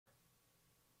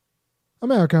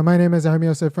America, my name is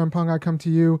Armiose Frimpong. I come to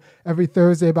you every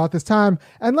Thursday about this time.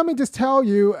 And let me just tell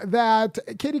you that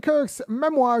Katie Couric's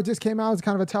memoir just came out. It's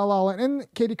kind of a tell-all. And in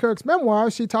Katie Couric's memoir,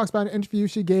 she talks about an interview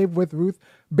she gave with Ruth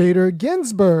Bader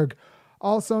Ginsburg,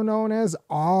 also known as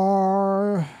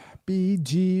RBG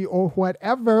or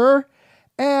whatever.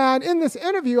 And in this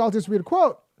interview, I'll just read a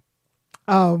quote.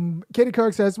 Katie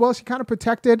Couric says, well, she kind of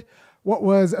protected what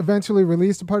was eventually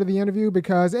released, a part of the interview,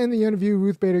 because in the interview,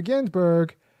 Ruth Bader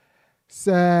Ginsburg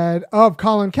said of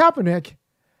Colin Kaepernick,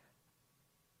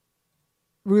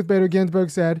 Ruth Bader Ginsburg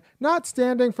said, not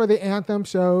standing for the anthem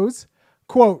shows,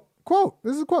 quote,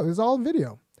 this is a quote, this is all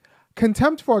video,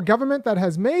 contempt for a government that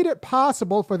has made it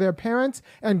possible for their parents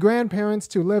and grandparents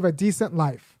to live a decent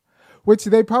life, which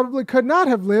they probably could not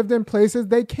have lived in places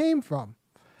they came from.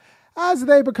 As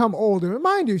they become older,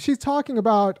 mind you, she's talking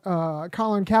about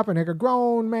Colin Kaepernick, a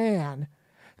grown man,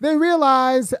 they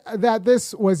realize that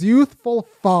this was youthful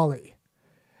folly.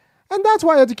 And that's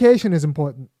why education is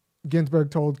important,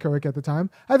 Ginsburg told Couric at the time.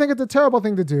 I think it's a terrible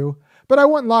thing to do, but I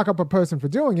wouldn't lock up a person for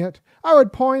doing it. I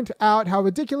would point out how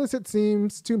ridiculous it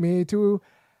seems to me to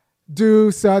do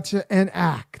such an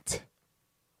act.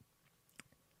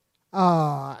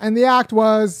 And the act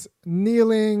was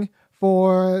kneeling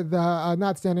for the,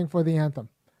 not standing for the anthem,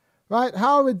 right?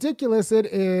 How ridiculous it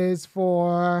is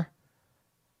for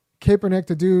Kaepernick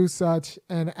to do such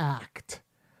an act.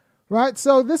 Right,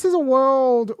 so this is a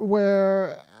world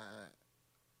where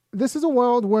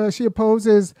she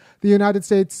opposes the United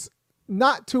States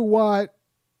not to what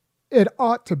it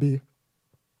ought to be.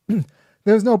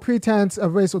 There's no pretense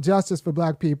of racial justice for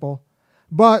black people,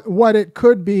 but what it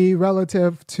could be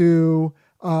relative to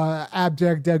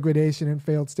abject degradation in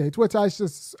failed states, which I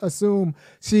should assume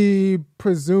she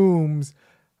presumes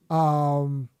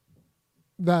that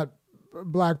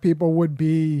black people would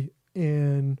be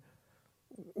in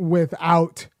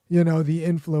without, the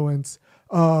influence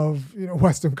of,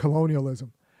 Western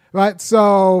colonialism, right?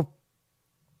 So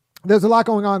there's a lot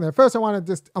going on there. First, I want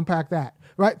to just unpack that,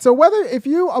 right? So if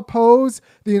you oppose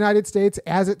the United States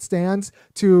as it stands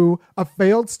to a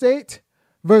failed state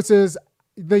versus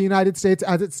the United States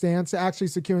as it stands to actually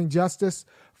securing justice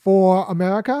for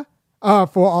America,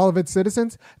 for all of its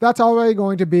citizens, that's already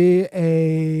going to be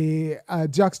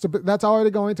that's already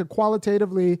going to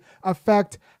qualitatively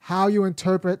affect how you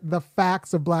interpret the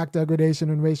facts of black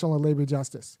degradation and racial and labor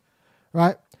justice,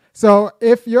 right? So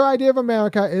if your idea of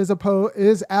America is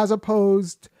as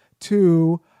opposed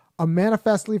to a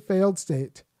manifestly failed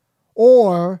state,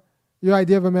 or your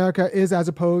idea of America is as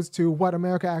opposed to what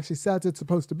America actually says it's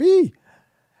supposed to be,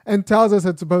 and tells us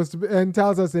it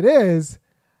is,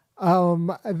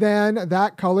 then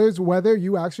that colors whether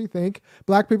you actually think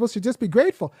black people should just be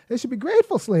grateful. They should be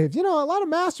grateful slaves. A lot of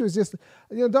masters just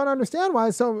don't understand why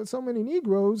so many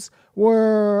Negroes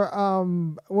were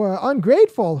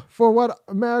ungrateful for what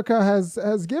America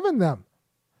has given them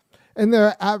in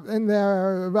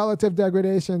their relative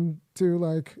degradation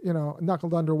to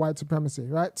knuckled under white supremacy,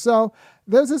 right? So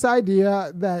there's this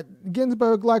idea that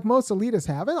Ginsburg, like most elitists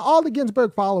have, and all the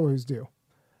Ginsburg followers do,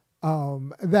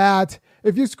 that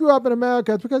if you screw up in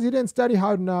America, it's because you didn't study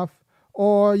hard enough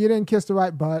or you didn't kiss the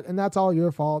right butt, and that's all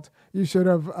your fault. You should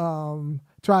have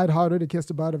tried harder to kiss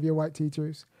the butt of your white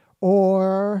teachers.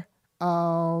 Or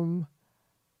I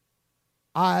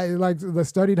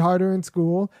studied harder in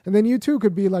school. And then you too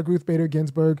could be like Ruth Bader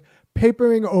Ginsburg,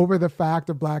 papering over the fact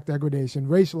of black degradation,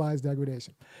 racialized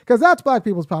degradation. Because that's black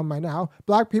people's problem right now.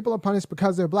 Black people are punished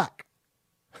because they're black.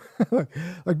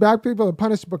 Like black people are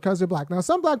punished because they're black. Now,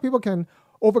 some black people can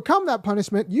overcome that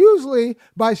punishment, usually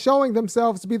by showing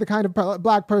themselves to be the kind of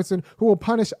black person who will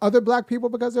punish other black people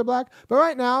because they're black. But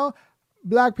right now,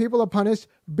 black people are punished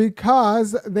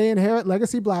because they inherit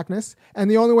legacy blackness.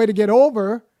 And the only way to get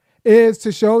over is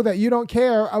to show that you don't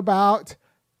care about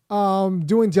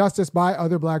doing justice by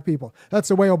other black people. That's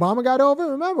the way Obama got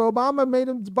over. Remember, Obama made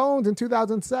his bones in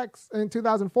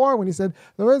 2004 when he said,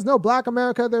 there is no black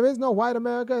America, there is no white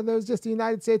America, there's just the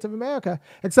United States of America.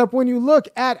 Except when you look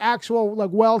at actual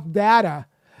wealth data,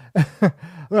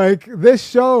 this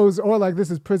shows, or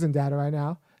this is prison data right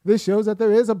now, this shows that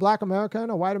there is a black America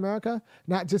and a white America,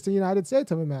 not just the United States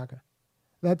of America.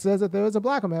 That says that there is a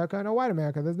black America and a white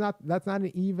America. That's not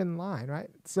an even line, right?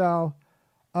 So,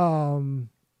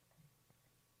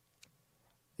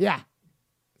 yeah.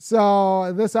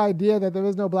 So this idea that there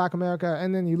is no black America,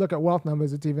 and then you look at wealth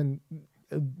numbers, it's even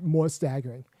more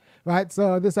staggering, right?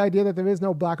 So this idea that there is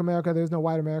no black America, there's no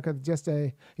white America, just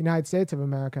a United States of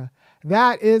America,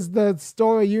 that is the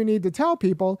story you need to tell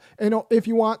people if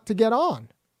you want to get on.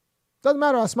 Doesn't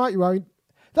matter how smart you are.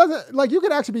 You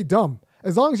could actually be dumb.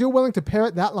 As long as you're willing to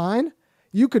parrot that line,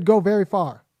 you could go very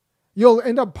far. you'll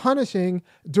end up punishing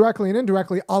directly and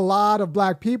indirectly a lot of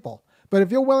black people. But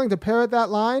if you're willing to parrot that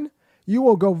line, you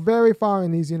will go very far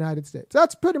in these United States.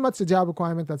 That's pretty much the job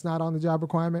requirement that's not on the job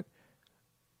requirement.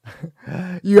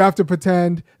 You have to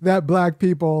pretend that black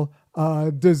people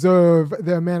deserve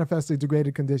their manifestly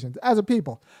degraded conditions as a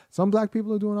people. Some black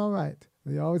people are doing all right.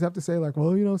 You always have to say like,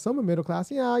 well, some are middle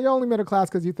class. Yeah, you're only middle class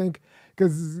because you think,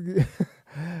 because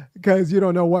you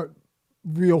don't know what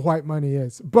real white money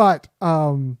is. But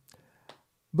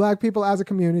black people as a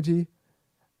community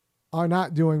are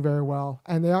not doing very well,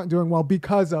 and they aren't doing well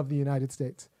because of the United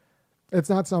States. It's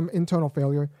not some internal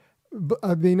failure.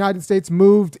 The United States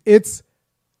moved its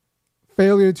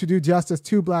failure to do justice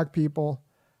to black people,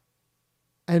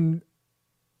 and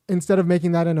instead of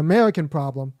making that an American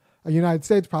problem, a United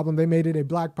States problem, they made it a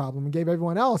black problem and gave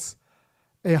everyone else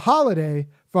a holiday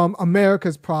from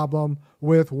America's problem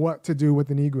with what to do with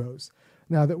the Negroes.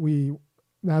 Now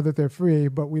that they're free,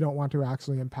 but we don't want to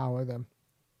actually empower them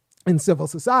in civil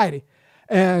society,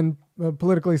 and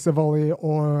politically, civilly,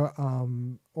 or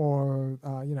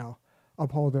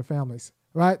uphold their families,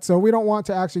 right? So we don't want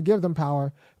to actually give them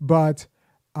power, but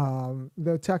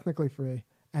they're technically free,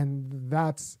 and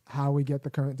that's how we get the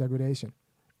current degradation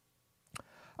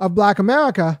of Black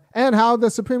America, and how the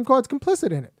Supreme Court's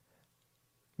complicit in it,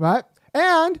 right?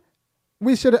 And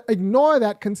we should ignore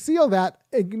that, conceal that,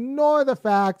 ignore the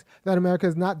fact that America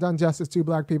has not done justice to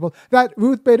black people, that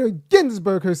Ruth Bader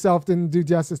Ginsburg herself didn't do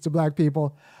justice to black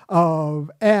people.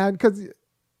 And because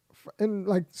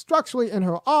structurally in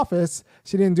her office,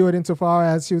 she didn't do it insofar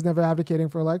as she was never advocating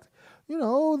for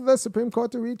the Supreme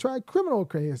Court to retry criminal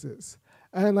cases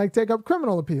and take up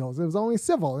criminal appeals. It was only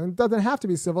civil, and it doesn't have to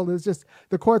be civil. It's just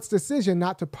the court's decision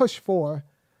not to push for,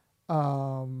 taking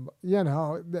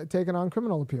on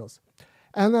criminal appeals.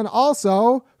 And then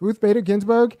also, Ruth Bader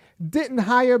Ginsburg didn't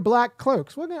hire black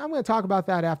clerks. I'm going to talk about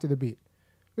that after the beat.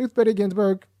 Ruth Bader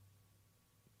Ginsburg,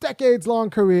 decades-long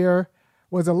career,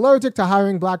 was allergic to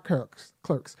hiring black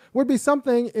clerks. Would be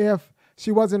something if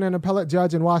she wasn't an appellate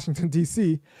judge in Washington,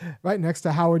 D.C., right next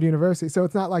to Howard University. So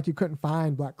it's not like you couldn't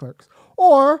find black clerks.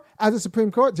 Or, as a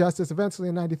Supreme Court justice, eventually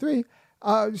in 93,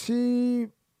 she,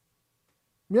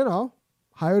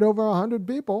 hired over 100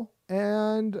 people,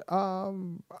 and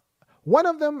one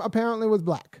of them apparently was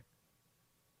black.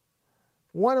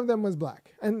 One of them was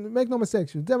black. And make no mistake,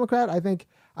 she was a Democrat. I think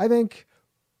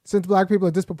since black people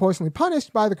are disproportionately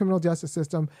punished by the criminal justice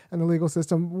system and the legal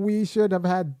system, we should have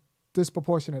had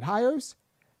disproportionate hires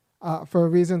for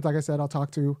reasons, like I said, I'll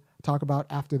talk about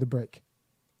after the break.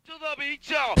 To the beat,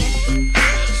 y'all.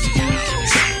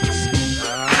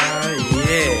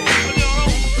 Yeah.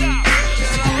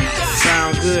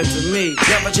 Sound good to me.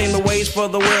 Never change the ways for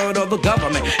the world or the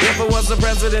government. If I was the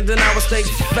president, then I would state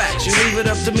facts. You leave it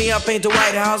up to me, I'll paint the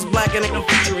White House black and ain't no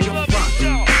future in your front.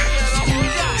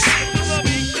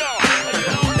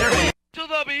 To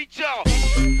the beat, y'all.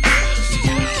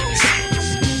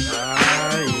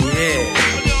 Yeah.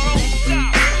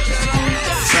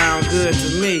 Sound good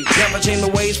to me. Never change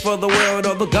the ways for the world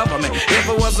or the government. If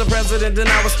I was the president, then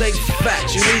I would state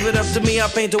facts. You leave it up to me, I'll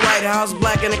paint the White House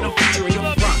black and ain't no future in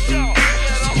your front.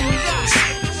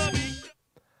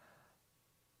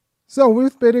 So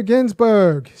Ruth Bader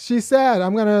Ginsburg, she said,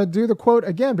 I'm going to do the quote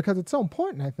again because it's so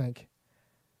important, I think,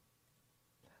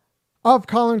 of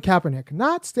Colin Kaepernick.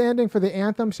 Not standing for the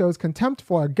anthem shows contempt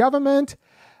for a government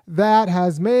that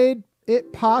has made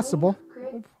it possible.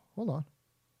 Hold on.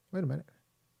 Wait a minute.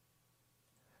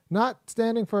 Not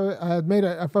standing for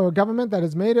for a government that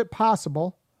has made it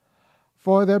possible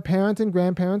for their parents and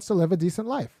grandparents to live a decent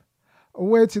life,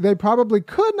 which they probably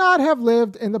could not have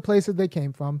lived in the places they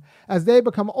came from. As they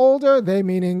become older, they,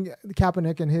 meaning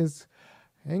Kaepernick and his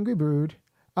angry brood,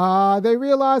 they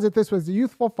realize that this was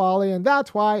youthful folly, and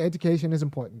that's why education is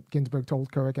important, Ginsburg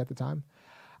told Couric at the time.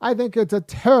 I think it's a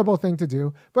terrible thing to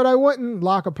do, but I wouldn't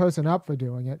lock a person up for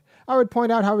doing it. I would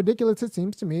point out how ridiculous it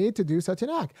seems to me to do such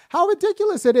an act. How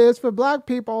ridiculous it is for black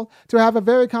people to have a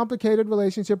very complicated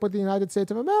relationship with the United States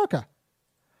of America.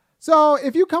 So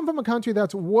if you come from a country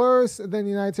that's worse than the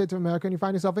United States of America and you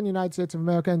find yourself in the United States of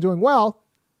America and doing well,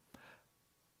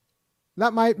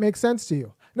 that might make sense to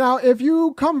you. Now, if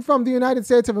you come from the United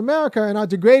States of America and are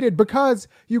degraded because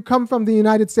you come from the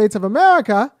United States of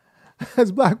America,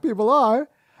 as black people are,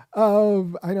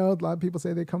 I know a lot of people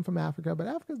say they come from Africa, but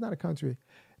Africa is not a country.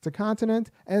 It's a continent.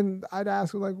 And I'd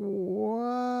ask,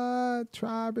 what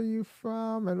tribe are you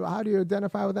from? And how do you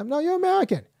identify with them? No, you're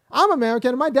American. I'm American,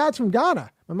 and my dad's from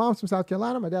Ghana. My mom's from South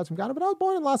Carolina, my dad's from Ghana, but I was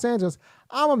born in Los Angeles.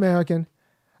 I'm American.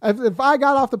 If I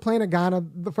got off the plane at Ghana,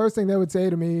 the first thing they would say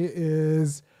to me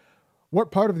is,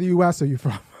 what part of the U.S. are you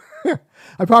from?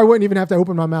 I probably wouldn't even have to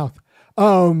open my mouth.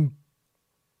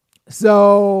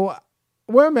 So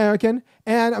we're American,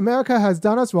 and America has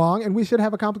done us wrong, and we should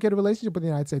have a complicated relationship with the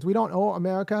United States. We don't owe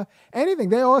America anything.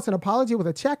 They owe us an apology with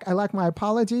a check. I like my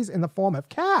apologies in the form of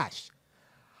cash,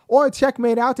 or a check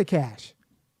made out to cash.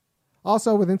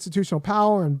 Also with institutional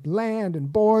power and land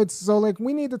and boards. So like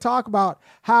we need to talk about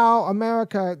how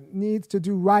America needs to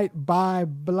do right by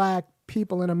black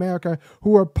people in America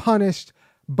who are punished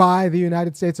by the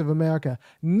United States of America,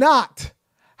 not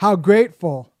how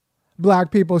grateful black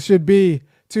people should be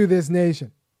to this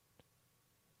nation.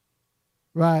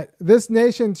 Right? This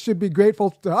nation should be grateful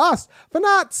to us for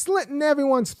not slitting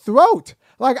everyone's throat.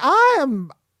 Like I am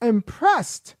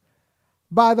impressed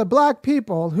by the black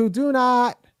people who do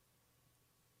not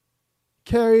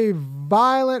carry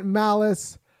violent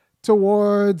malice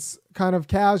towards kind of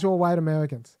casual white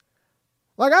Americans.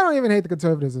 Like, I don't even hate the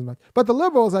conservatives as much, but the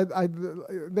liberals,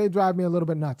 they drive me a little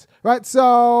bit nuts, right?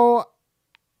 So,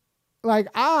 like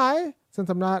since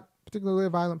I'm not particularly a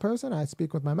violent person, I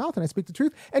speak with my mouth and I speak the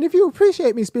truth. And if you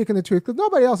appreciate me speaking the truth, because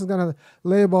nobody else is going to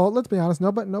label, let's be honest,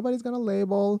 nobody's going to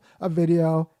label a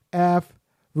video F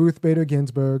Ruth Bader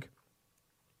Ginsburg.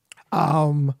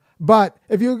 But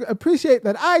if you appreciate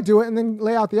that I do it and then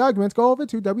lay out the arguments, go over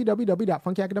to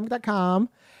www.funkyacademic.com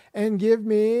and give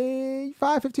me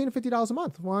 $5, $15, or $50 a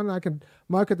month. One, I can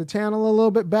market the channel a little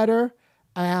bit better.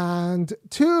 And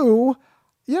two,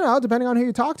 depending on who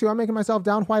you talk to, I'm making myself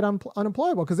downright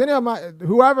unemployable. Because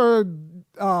whoever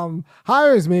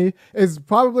hires me is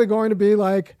probably going to be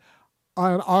like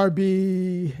an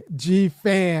RBG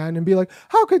fan and be like,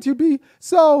 how could you be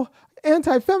so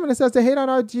anti-feminist as to hate on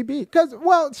RGB? Because,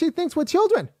 well, she thinks we're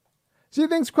children. She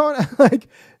thinks Kaepernick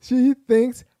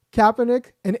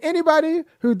and anybody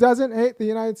who doesn't hate the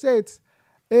United States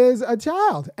is a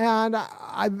child. And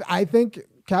I think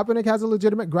Kaepernick has a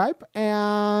legitimate gripe,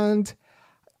 and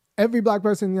every black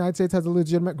person in the United States has a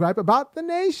legitimate gripe about the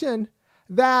nation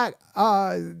that,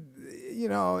 that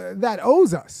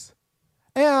owes us.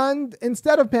 And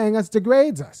instead of paying us,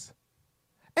 degrades us.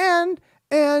 And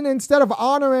instead of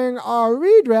honoring our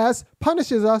redress,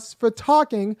 punishes us for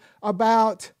talking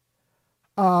about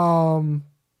our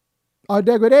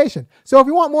degradation. So if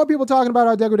you want more people talking about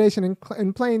our degradation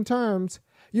in plain terms,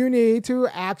 you need to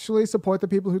actually support the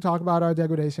people who talk about our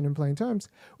degradation in plain terms,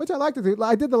 which I like to do.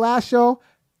 I did the last show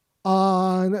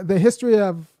on a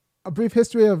brief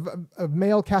history of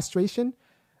male castration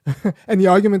and the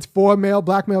arguments for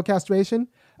black male castration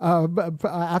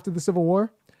after the Civil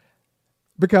War,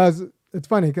 because it's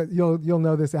funny because you'll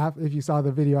know this if you saw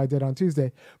the video I did on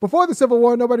Tuesday. Before the Civil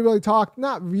War, nobody really talked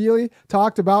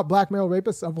about black male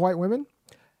rapists of white women.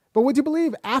 But would you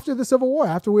believe after the Civil War,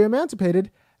 after we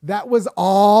emancipated, that was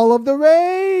all of the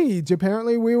rage.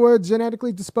 Apparently we were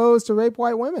genetically disposed to rape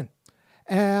white women.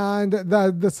 And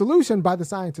the solution by the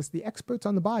scientists, the experts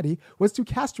on the body, was to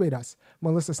castrate us.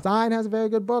 Melissa Stein has a very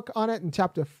good book on it. And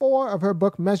chapter 4 of her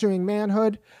book, Measuring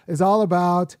Manhood, is all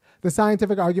about the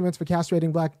scientific arguments for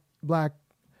castrating black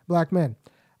men.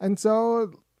 And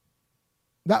so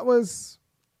that was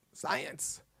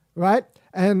science, right?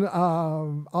 And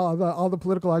all the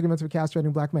political arguments for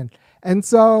castrating black men. And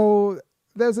so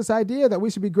there's this idea that we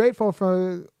should be grateful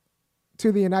to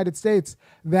the United States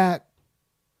that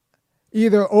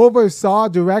either oversaw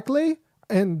directly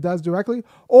and does directly,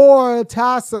 or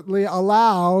tacitly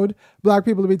allowed black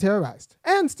people to be terrorized,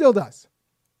 and still does.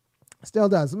 Still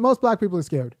does. Most black people are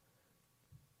scared.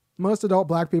 Most adult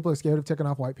black people are scared of ticking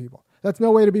off white people. That's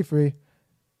no way to be free.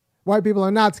 White people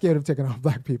are not scared of ticking off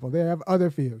black people. They have other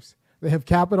fears. They have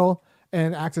capital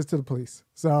and access to the police.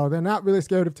 So they're not really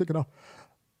scared of ticking off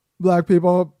black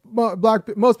people.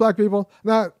 Most black people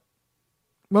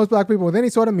with any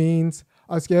sort of means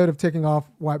are scared of ticking off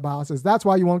white bosses. That's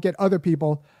why you won't get other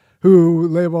people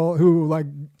who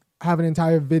have an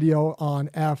entire video on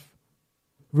F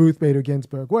Ruth Bader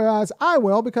Ginsburg, whereas I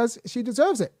will, because she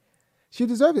deserves it. She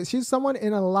deserves it. She's someone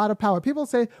in a lot of power. People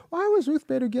say, why was Ruth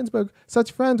Bader Ginsburg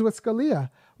such friends with Scalia?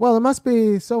 Well, it must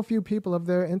be so few people of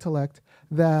their intellect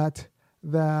that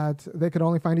they could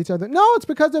only find each other. No, it's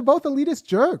because they're both elitist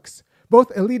jerks, both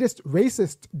elitist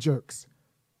racist jerks,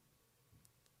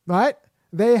 right?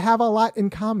 They have a lot in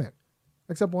common,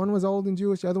 except one was old and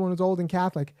Jewish, the other one was old and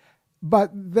Catholic. But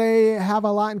they have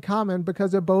a lot in common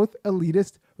because they're both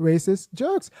elitist, racist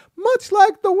jerks, much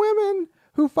like the women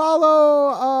who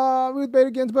follow Ruth Bader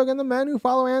Ginsburg and the men who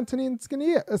follow Antonin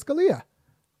Scalia.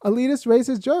 Elitist,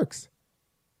 racist jerks,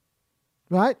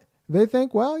 right? They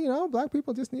think, well, black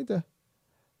people just need to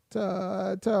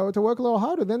work a little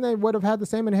harder. Then they would have had the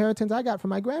same inheritance I got from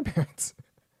my grandparents.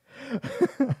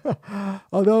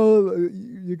 Although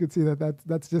you could see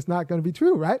that's just not going to be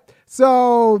true, right?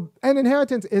 So, and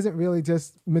inheritance isn't really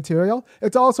just material;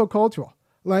 it's also cultural.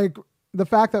 Like the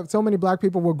fact that so many black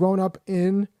people were grown up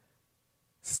in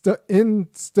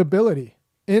instability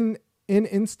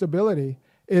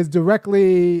is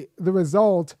directly the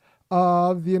result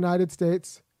of the United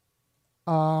States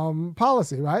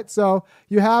policy, right? So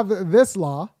you have this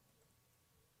law: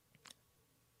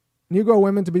 Negro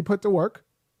women to be put to work,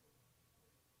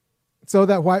 so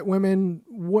that white women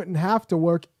wouldn't have to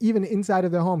work even inside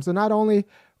of their home. So not only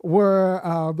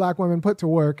were black women put to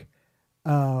work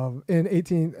in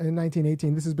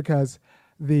 1918, this is because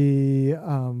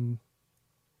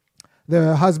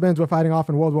their husbands were fighting off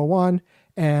in World War I,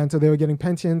 and so they were getting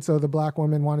pensions. So the black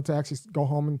women wanted to actually go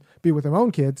home and be with their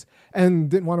own kids and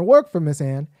didn't want to work for Miss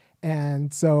Ann.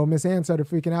 And so Miss Ann started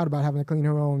freaking out about having to clean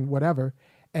her own whatever,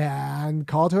 and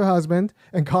called her husband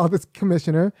and called this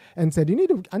commissioner and said,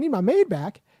 I need my maid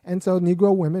back. And so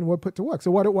Negro women were put to work.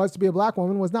 So what it was to be a black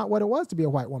woman was not what it was to be a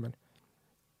white woman.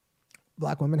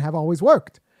 Black women have always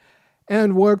worked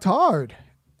and worked hard.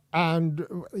 And,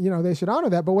 they should honor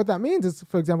that. But what that means is,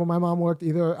 for example, my mom worked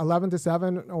either 11 to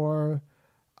 7 or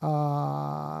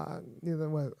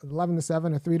either 11 to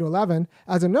 7 or 3 to 11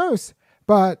 as a nurse.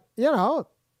 But, she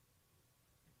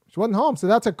wasn't home. So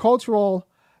that's a cultural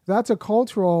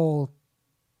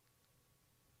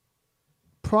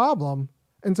problem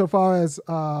insofar as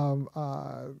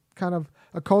kind of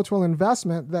a cultural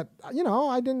investment that,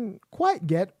 I didn't quite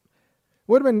get.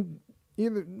 Would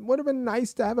have been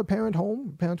nice to have a parent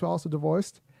home. Parents were also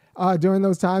divorced during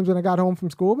those times when I got home from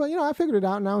school. But, I figured it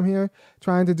out. Now I'm here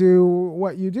trying to do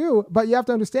what you do. But you have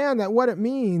to understand that what it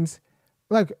means,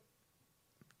 like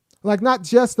not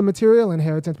just the material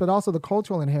inheritance, but also the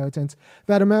cultural inheritance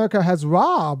that America has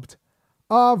robbed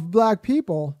of black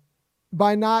people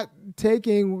by not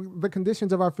taking the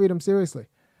conditions of our freedom seriously.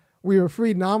 We were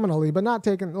freed nominally, but not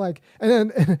taken and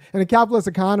then in a capitalist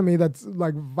economy that's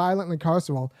violently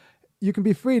carceral, you can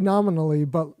be freed nominally,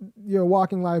 but you're a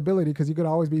walking liability because you could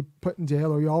always be put in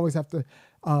jail, or you always have to,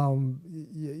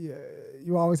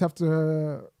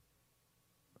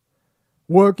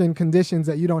 work in conditions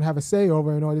that you don't have a say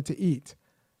over in order to eat,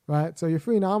 right? So you're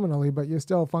free nominally, but you're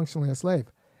still functionally a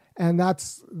slave. And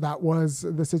that was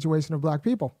the situation of black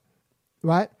people,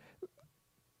 right?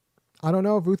 I don't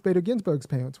know if Ruth Bader Ginsburg's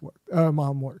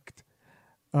mom worked,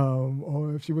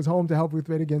 or if she was home to help Ruth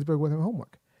Bader Ginsburg with her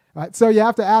homework, right? So you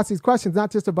have to ask these questions,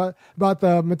 not just about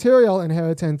the material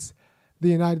inheritance the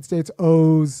United States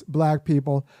owes black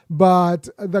people, but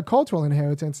the cultural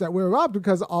inheritance that we're robbed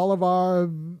because all of our,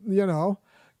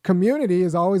 community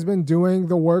has always been doing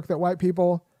the work that white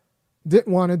people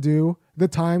didn't want to do, the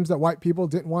times that white people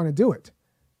didn't want to do it,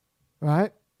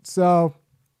 right? So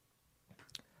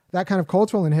that kind of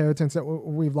cultural inheritance that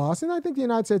we've lost, and I think the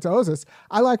United States owes us.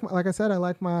 Like I said, I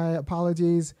like my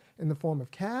apologies in the form of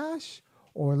cash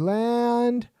or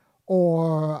land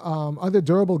or other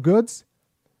durable goods.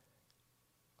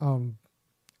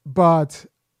 But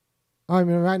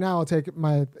right now I'll take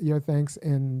your thanks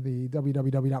in the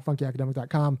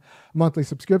www.funkyacademic.com monthly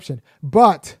subscription.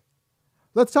 But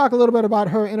let's talk a little bit about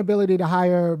her inability to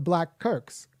hire black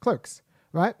clerks,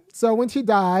 right? So when she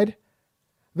died,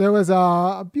 there was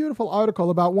a beautiful article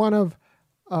about one of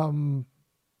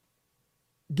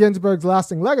Ginsburg's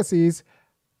lasting legacies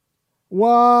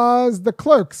was the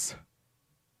clerks.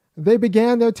 They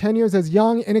began their tenures as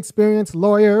young, inexperienced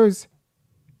lawyers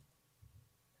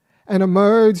and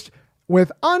emerged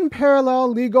with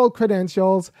unparalleled legal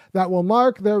credentials that will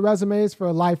mark their resumes for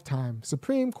a lifetime.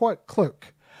 Supreme Court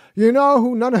clerk. Who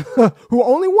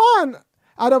only one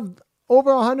out of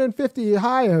over 150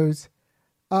 hires,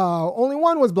 only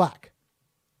one was black.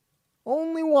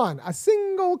 Only one, a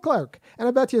single clerk. And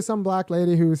I bet you some black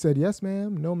lady who said, yes,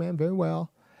 ma'am, no, ma'am, very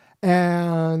well.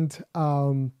 And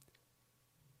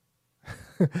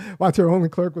watch, her only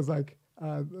clerk was like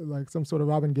some sort of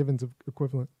Robin Givens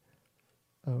equivalent.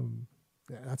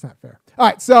 Yeah, that's not fair. All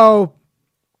right, so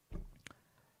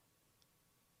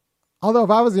although if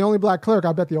I was the only black clerk,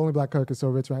 I bet the only black clerk is so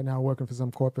rich right now working for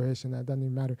some corporation that doesn't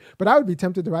even matter. But I would be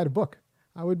tempted to write a book.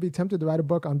 I would be tempted to write a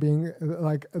book on being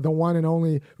like the one and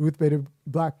only Ruth Bader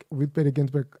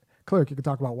Ginsburg clerk. You could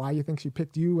talk about why you think she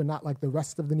picked you and not like the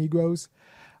rest of the Negroes.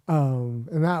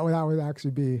 And that would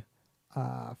actually be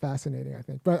fascinating, I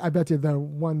think. But I bet you the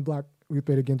one black Ruth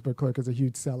Bader Ginsburg clerk is a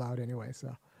huge sellout anyway.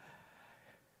 So,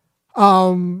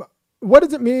 what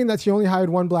does it mean that she only hired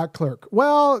one black clerk?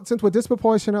 Well, since we're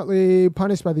disproportionately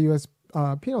punished by the U.S.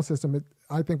 Penal system,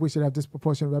 I think we should have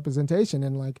disproportionate representation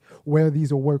in like where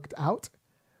these are worked out,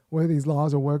 where these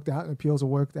laws are worked out and appeals are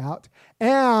worked out.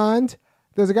 And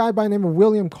there's a guy by the name of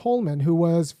William Coleman who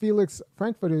was Felix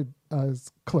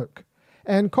Frankfurter's clerk.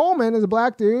 And Coleman is a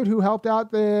black dude who helped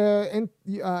out the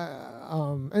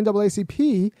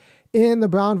NAACP in the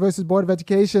Brown versus Board of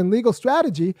Education legal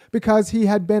strategy because he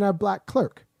had been a black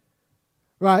clerk,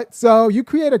 right? So you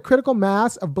create a critical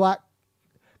mass of black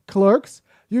clerks,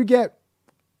 you get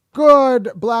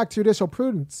good black judicial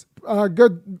prudence,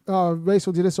 good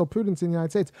racial judicial prudence in the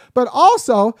United States, but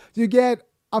also you get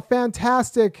a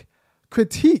fantastic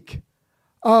critique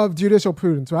of judicial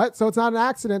prudence, right? So it's not an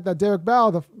accident that Derek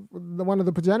Bell, one of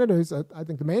the progenitors, I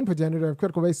think the main progenitor of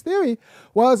critical race theory,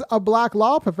 was a black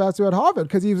law professor at Harvard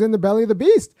because he was in the belly of the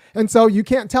beast. And so you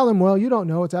can't tell him, well, you don't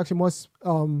know. It's actually more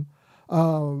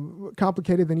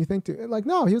complicated than you think to. Like,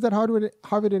 no, he was at Harvard and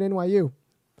NYU.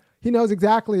 He knows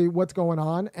exactly what's going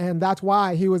on, and that's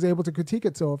why he was able to critique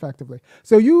it so effectively.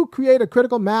 So you create a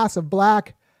critical mass of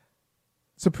black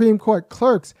Supreme Court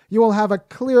clerks, you will have a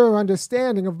clearer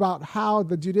understanding about how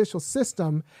the judicial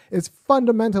system is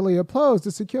fundamentally opposed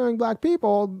to securing black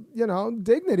people,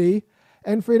 dignity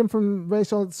and freedom from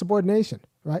racial subordination,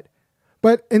 right?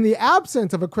 But in the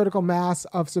absence of a critical mass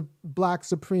of black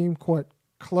Supreme Court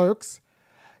clerks,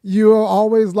 you are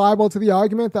always liable to the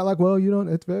argument that,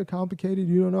 it's very complicated.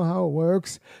 You don't know how it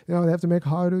works. They have to make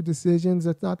harder decisions.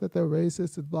 It's not that they're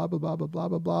racist. It's blah, blah, blah, blah, blah,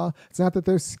 blah, blah. It's not that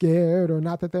they're scared or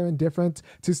not that they're indifferent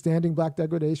to standing black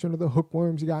degradation or the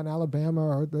hookworms you got in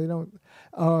Alabama or they don't,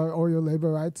 or your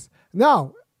labor rights.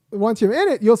 No, once you're in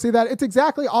it, you'll see that it's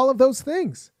exactly all of those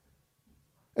things.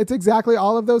 It's exactly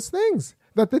all of those things,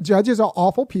 that the judges are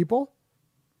awful people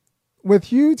with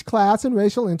huge class and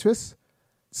racial interests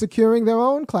securing their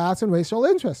own class and racial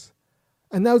interests.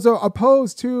 And those are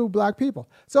opposed to black people.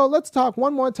 So let's talk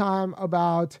one more time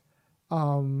about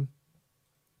the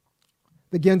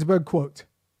Ginsburg quote,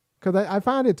 because I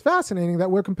find it fascinating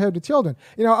that we're compared to children.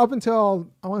 Up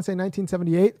until, I want to say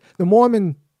 1978, the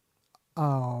Mormon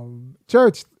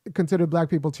church considered black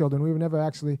people children. We were never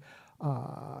actually,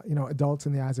 adults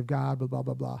in the eyes of God, blah, blah,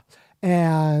 blah, blah.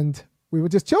 And we were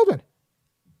just children.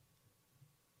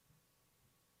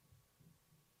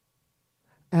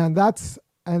 And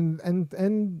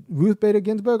and Ruth Bader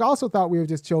Ginsburg also thought we were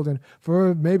just children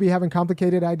for maybe having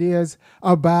complicated ideas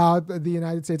about the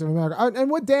United States of America,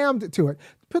 and we're damned to it.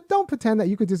 But don't pretend that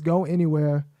you could just go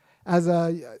anywhere as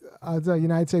a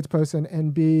United States person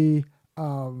and be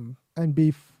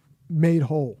made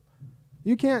whole.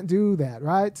 You can't do that,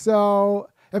 right? So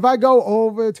if I go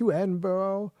over to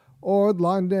Edinburgh or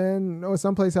London or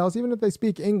someplace else, even if they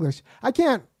speak English, I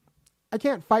can't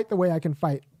fight the way I can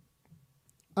fight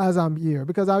as I'm here,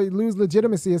 because I lose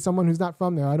legitimacy as someone who's not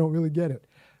from there. I don't really get it.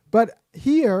 But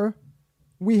here,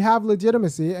 we have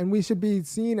legitimacy, and we should be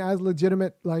seen as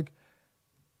legitimate,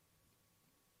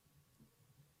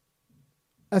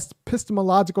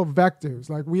 epistemological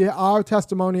vectors. Our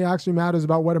testimony actually matters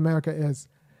about what America is.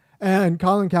 And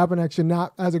Colin Kaepernick should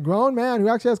not, as a grown man who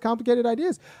actually has complicated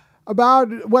ideas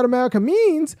about what America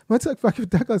means, much like Frederick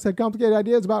Douglass had complicated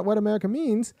ideas about what America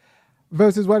means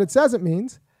versus what it says it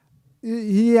means,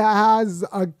 he has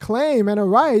a claim and a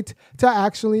right to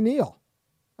actually kneel.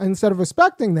 And instead of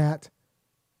respecting that,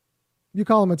 you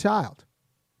call him a child.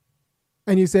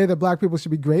 And you say that black people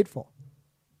should be grateful,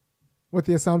 with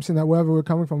the assumption that wherever we're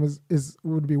coming from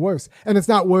would be worse. And it's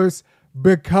not worse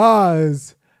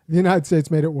because the United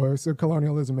States made it worse or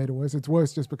colonialism made it worse. It's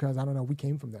worse just because, we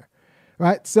came from there.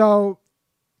 Right? So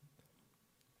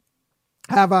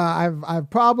I have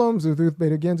problems with Ruth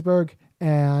Bader Ginsburg,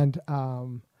 and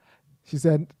she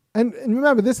said, and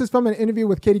remember, this is from an interview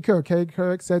with Katie Couric. Katie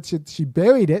Couric said she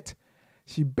buried it.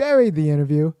 She buried the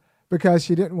interview because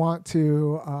she didn't want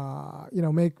to,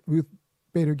 make Ruth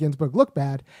Bader Ginsburg look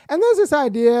bad. And there's this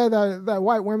idea that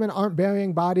white women aren't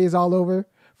burying bodies all over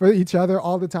for each other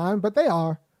all the time, but they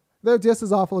are. They're just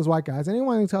as awful as white guys.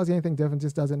 Anyone who tells you anything different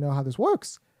just doesn't know how this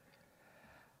works.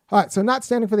 All right, so not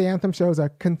standing for the anthem shows a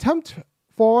contempt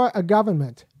for a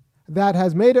government that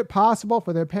has made it possible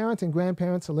for their parents and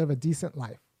grandparents to live a decent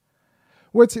life,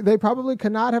 which they probably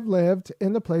could not have lived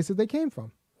in the places they came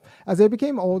from. As they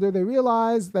became older, they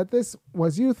realized that this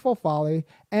was youthful folly,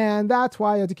 and that's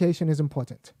why education is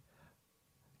important.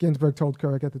 Ginsburg told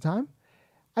Couric at the time,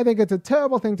 I think it's a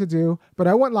terrible thing to do, but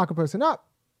I wouldn't lock a person up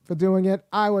for doing it.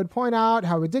 I would point out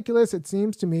how ridiculous it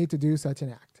seems to me to do such an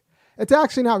act. It's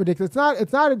actually not ridiculous.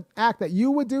 It's not an act that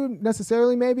you would do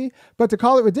necessarily, maybe, but to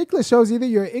call it ridiculous shows either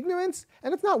your ignorance,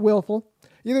 and it's not willful,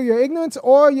 either your ignorance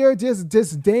or your just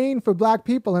disdain for black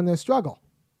people and their struggle.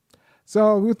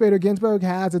 So Ruth Bader Ginsburg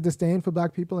has a disdain for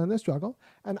black people and their struggle,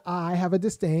 and I have a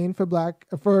disdain for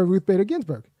Ruth Bader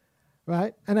Ginsburg,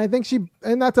 right? And I think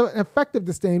that's an effective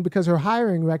disdain because her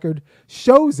hiring record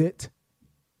shows it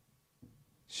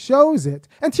shows it.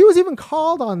 And she was even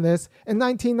called on this in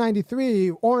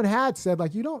 1993. Orrin Hatch said,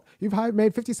 like, you've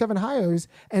made 57 hires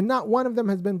and not one of them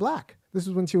has been black. This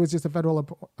was when she was just a federal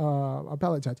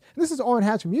appellate judge. And this is Orrin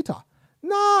Hatch from Utah,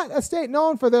 not a state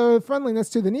known for their friendliness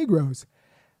to the Negroes.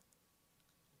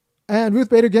 And Ruth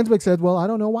Bader Ginsburg said, well, I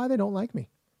don't know why they don't like me.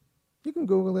 You can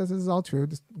Google this. This is all true.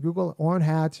 Just Google Orrin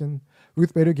Hatch and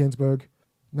Ruth Bader Ginsburg,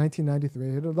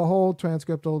 1993. The whole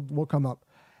transcript will come up.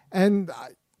 And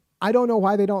I don't know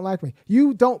why they don't like me.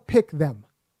 You don't pick them.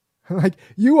 Like,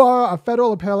 you are a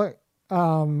federal appellate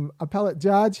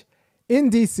judge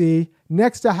in D.C.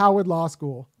 next to Howard Law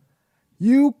School.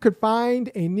 You could find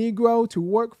a Negro to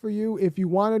work for you if you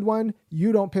wanted one.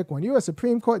 You don't pick one. You're a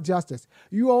Supreme Court justice.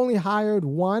 You only hired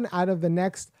one out of the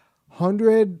next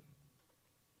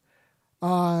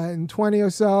 120 or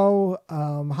so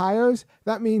hires.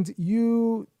 That means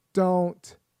you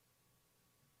don't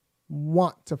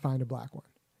want to find a black one.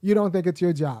 You don't think it's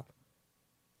your job.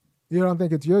 You don't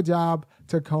think it's your job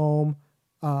to comb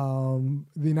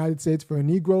the United States for a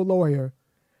Negro lawyer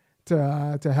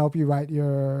to help you write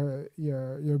your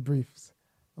briefs.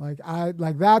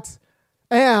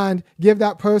 And give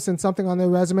that person something on their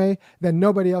resume that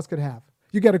nobody else could have.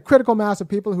 You get a critical mass of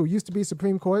people who used to be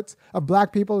Supreme Courts, of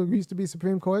black people who used to be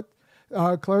Supreme Court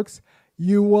clerks.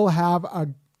 You will have a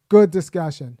good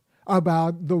discussion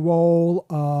about the role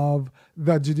of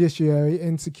the judiciary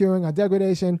in securing our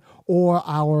degradation or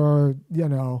our,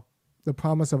 the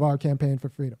promise of our campaign for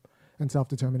freedom and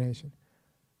self-determination.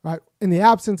 Right? In the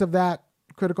absence of that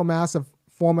critical mass of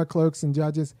former clerks and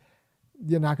judges,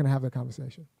 you're not going to have that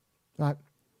conversation, right?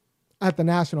 At the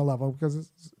national level, because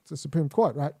it's a Supreme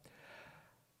Court, right?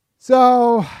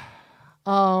 So,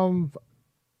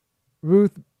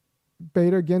 Ruth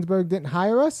Bader Ginsburg didn't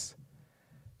hire us.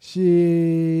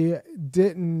 She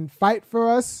didn't fight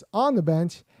for us on the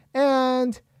bench,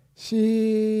 and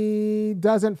she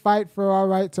doesn't fight for our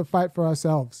right to fight for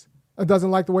ourselves. It doesn't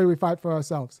like the way we fight for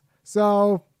ourselves.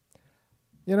 So,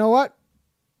 you know what?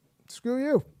 Screw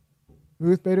you,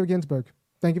 Ruth Bader Ginsburg.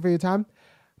 Thank you for your time.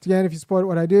 Again, if you support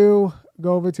what I do,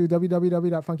 go over to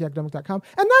www.funkyacademic.com.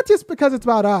 And not just because it's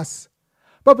about us,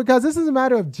 but because this is a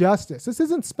matter of justice. This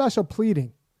isn't special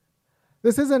pleading.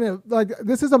 This is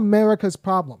America's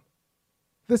problem.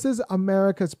 This is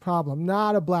America's problem,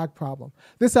 not a black problem.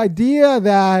 This idea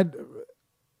that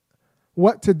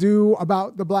what to do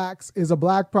about the blacks is a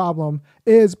black problem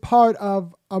is part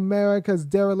of America's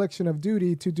dereliction of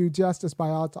duty to do justice by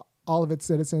all of its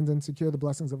citizens and secure the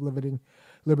blessings of liberty,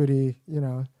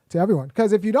 to everyone.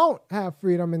 Because if you don't have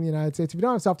freedom in the United States, if you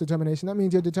don't have self-determination, that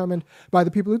means you're determined by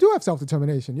the people who do have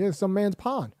self-determination. You're some man's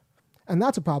pawn. And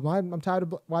that's a problem. I'm tired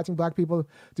of watching black people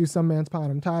do some man's pawn.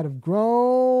 I'm tired of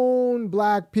grown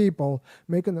black people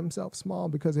making themselves small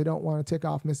because they don't want to tick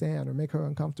off Miss Ann or make her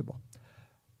uncomfortable.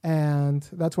 And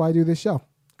that's why I do this show.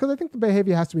 Because I think the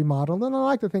behavior has to be modeled. And I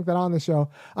like to think that on the show,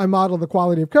 I model the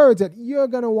quality of courage that you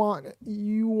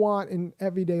want in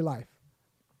everyday life.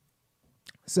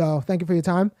 So thank you for your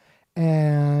time.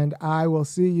 And I will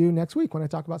see you next week when I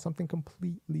talk about something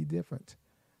completely different.